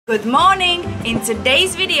Good morning! In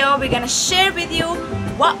today's video, we're gonna share with you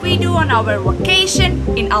what we do on our vacation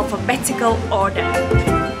in alphabetical order.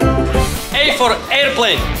 A for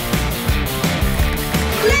airplane.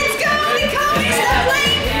 Let's go! We're coming!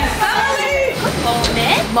 Airplane! Family!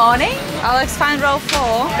 Morning! Morning. Alex, find row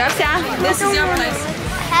 4. Gabsia, this is your place.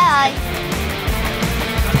 Hi.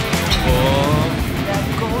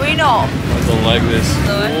 Oh, Going off. I don't like this.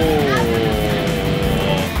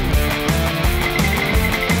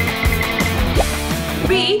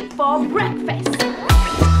 B for breakfast.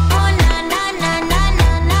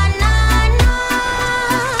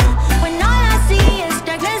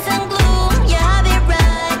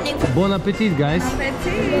 Bon appetit, guys.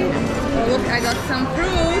 Appetit. Oh, look, I got some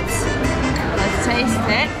fruits. Let's taste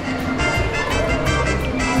it.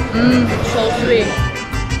 So sweet.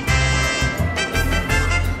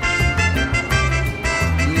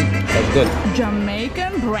 That's good.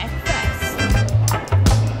 Jamaican breakfast.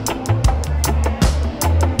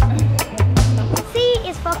 C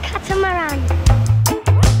is for catamaran.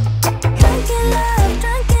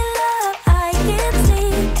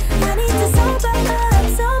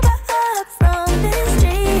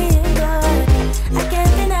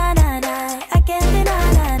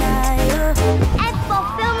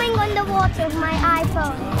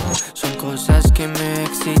 Son cosas que me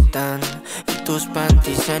excitan y tus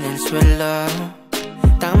panties en el suelo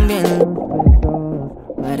también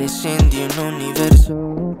parecen de un universo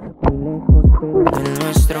muy lejos pero el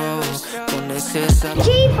nuestro con ese sabor. G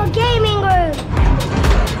for gaming room.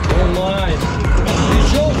 Online. You're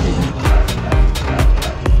joking.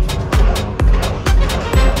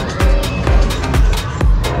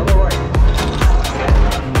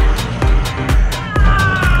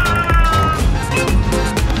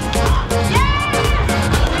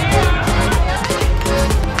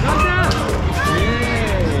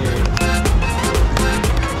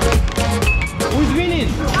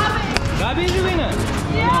 Gaby is the winner?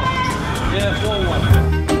 Yeah, 4-1.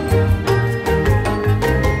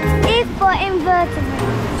 F for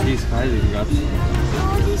invertebrate. He's hiding, Gaby.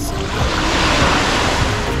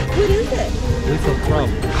 What is it? It's a crab.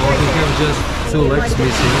 Or he have just 2 legs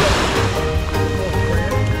missing.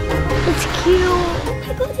 It's cute. Oh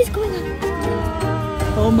my god, what is going on?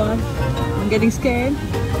 Oh my. I'm getting scared.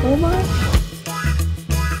 Oh my.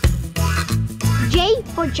 J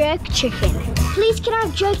for jerk chicken. Please can I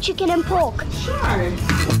have jerk chicken and pork? Sure.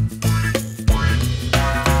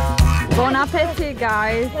 Bon appetit,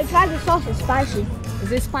 guys. I tried the sauce, it's spicy. Is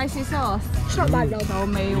this spicy sauce? It's not bad though. Show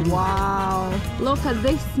me. Wow. Look at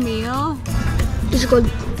this meal. It's good.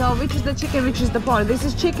 So which is the chicken, which is the pork? This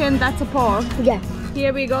is chicken, that's a pork. Yeah.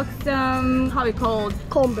 Here we got some, how we called?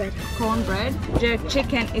 Cornbread. Cornbread. Jerk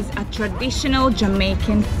chicken is a traditional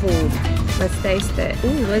Jamaican food. Let's taste it.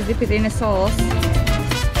 Ooh, let's dip it in a sauce.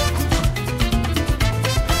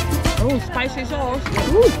 Oh, spicy sauce.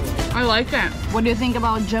 Ooh, I like it. What do you think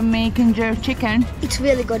about Jamaican jerk chicken? it's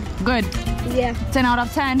really good. Good. Yeah. 10 out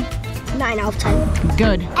of 10. 9 out of 10.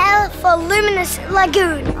 Good. L for luminous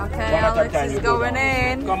lagoon. Okay, Alex is going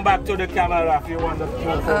in. Come back to the camera if you want the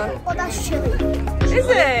photo. Oh, that's chilly. Is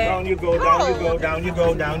it? Down you go, down you go, down you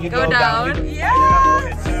go, down you Go go, down. you go.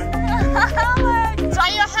 Yes. Alex, try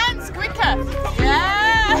your hands quicker.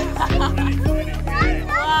 Yeah.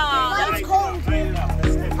 Wow. It's cold.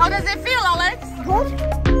 How does it feel, Alex? Good.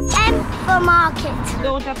 M for market. You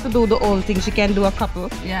don't have to do the whole thing. She can do a couple.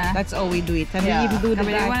 Yeah. That's how we do it. And Yeah. we even do the I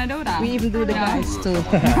really guys. wanna do that. We even do the No. guys too.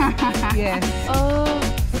 Yes. Oh,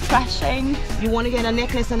 refreshing. You want to get a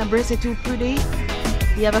necklace and a bracelet too pretty?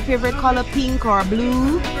 You have a favorite color, pink or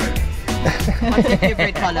blue? What's your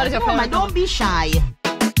favorite color? What is your Come on, favorite don't be shy.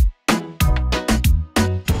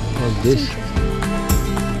 What's this?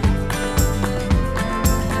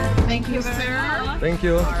 Thank you, sir. Thank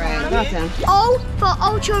you. Nothing. O for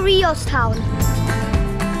Ocho Rios Town.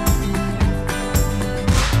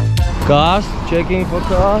 Cars, checking for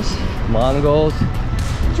cars. Mangoes.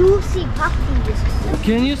 Juicy puppies.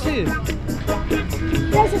 Can you see?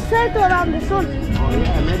 There's a circle around the sun.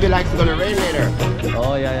 Yeah, maybe like it's gonna rain later.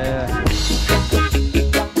 Oh, yeah.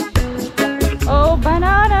 Oh,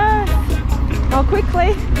 banana. Oh,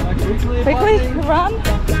 quickly. Quickly, run.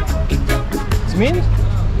 It's mint?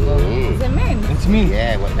 Is it mint? It's mint.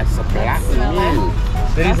 Yeah, well, that's a black meal.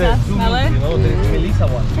 There is a two Smell mint, it? you know, there is Melissa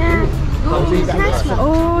one. Nice one.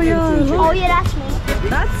 Oh, yeah. Oh yeah, that's me.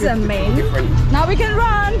 That's a mint. Now we can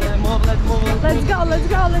run. Let's move. Let's go, let's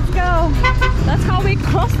go, let's go. That's how we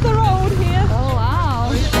cross the road here. Oh,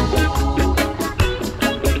 wow.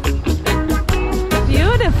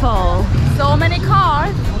 Beautiful. So many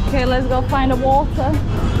cars. Okay, let's go find the water.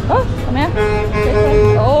 Oh, come here.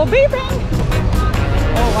 Oh, beeping.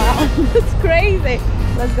 Oh, wow. It's crazy.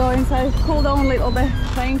 Let's go inside, cool down a little bit.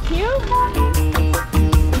 Thank you.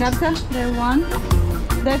 Gabka, there one.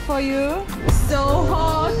 That for you. So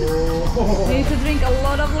hot. Need to drink a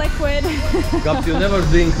lot of liquid. Gab, you never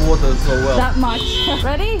drink water so well. That much.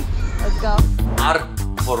 Ready? Let's go. R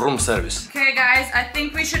for room service. Okay guys, I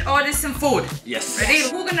think we should order some food. Yes. Ready?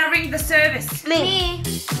 Who's gonna ring the service? Me.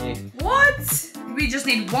 What? We just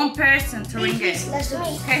need one person to ring it. Let's do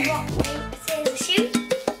it. Okay. Rock, paper, scissors, shoot.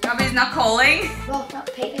 Gabby's not calling. Rock,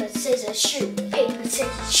 paper, scissors, shoot. Paper,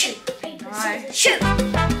 scissors, shoot. Paper, Right. scissors, shoot.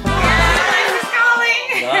 He's calling.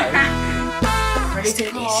 Ready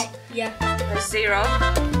to call? Yeah. Press 0.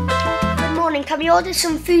 Good morning. Can we order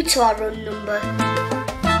some food to our room number?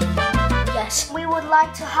 Yes. We would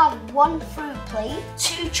like to have 1 fruit plate,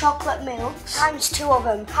 2 chocolate milks, times 2 of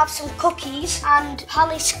them. Have some cookies and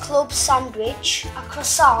Palace Club sandwich, a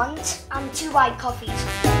croissant, and 2 white coffees.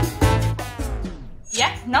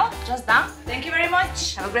 Yeah, no, just that. Thank you very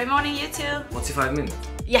much. Have a great morning, you too. 45 minutes.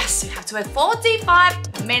 Yes, we have to wait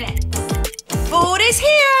 45 minutes. Food is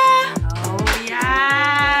here. Oh,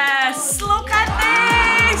 yes. Look at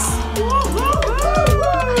this.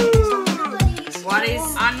 What is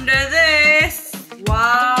under this?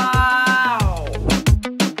 Wow.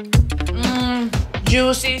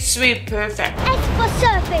 Juicy, sweet, perfect. X for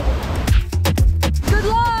surfing. Good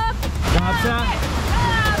luck.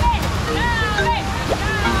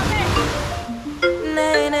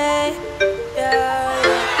 Nay, nay, yeah,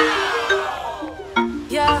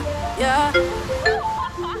 yeah, yeah, yeah.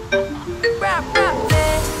 Rap, rap,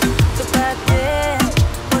 topate,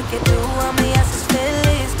 porque tú a mí haces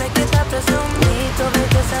feliz, me queda presumito,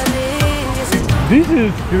 vete a salir. This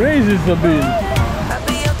is crazy, Sabine.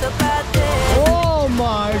 Papi, yo topate, Oh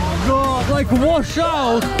my god, like wash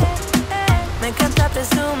out. me encanta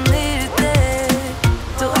presumirte,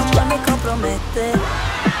 tu amor me compromete.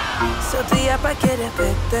 So tía pa' que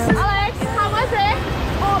respeten. Alex, how was it?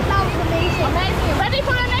 Oh, that was amazing. Amazing. Ready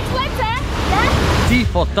for the next letter? Yeah? T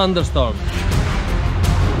for thunderstorm.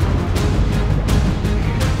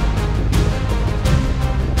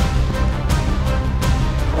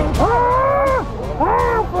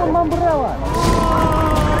 From umbrella.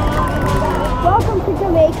 Welcome to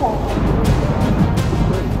Jamaica.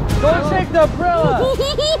 Don't shake the umbrella.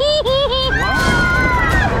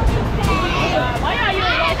 Why are you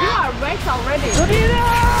red? You are red already.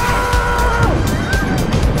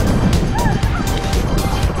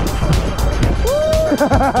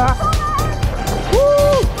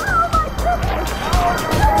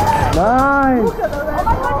 Nice.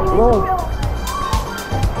 Look.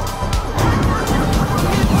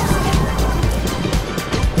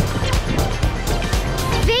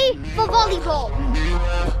 V for volleyball.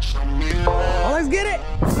 Let's get it.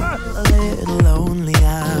 A little lonely,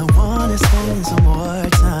 I wanna spend some more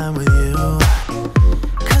time with you.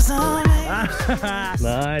 'Cause I'm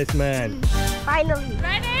Nice, man. Finally.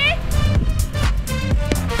 Ready?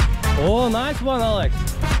 Oh, nice one, Alex.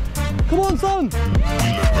 Come on, son.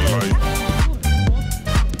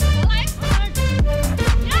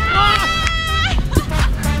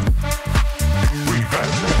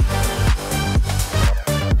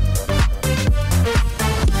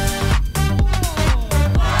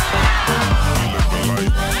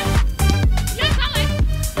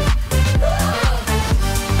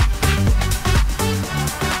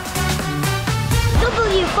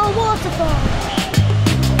 W for waterfall.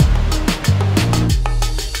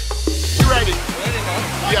 You ready? Ready, man.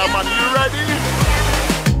 Yeah, man. You ready?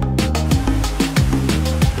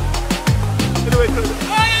 Anyway,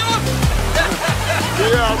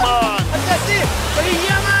 yeah, man. That's it.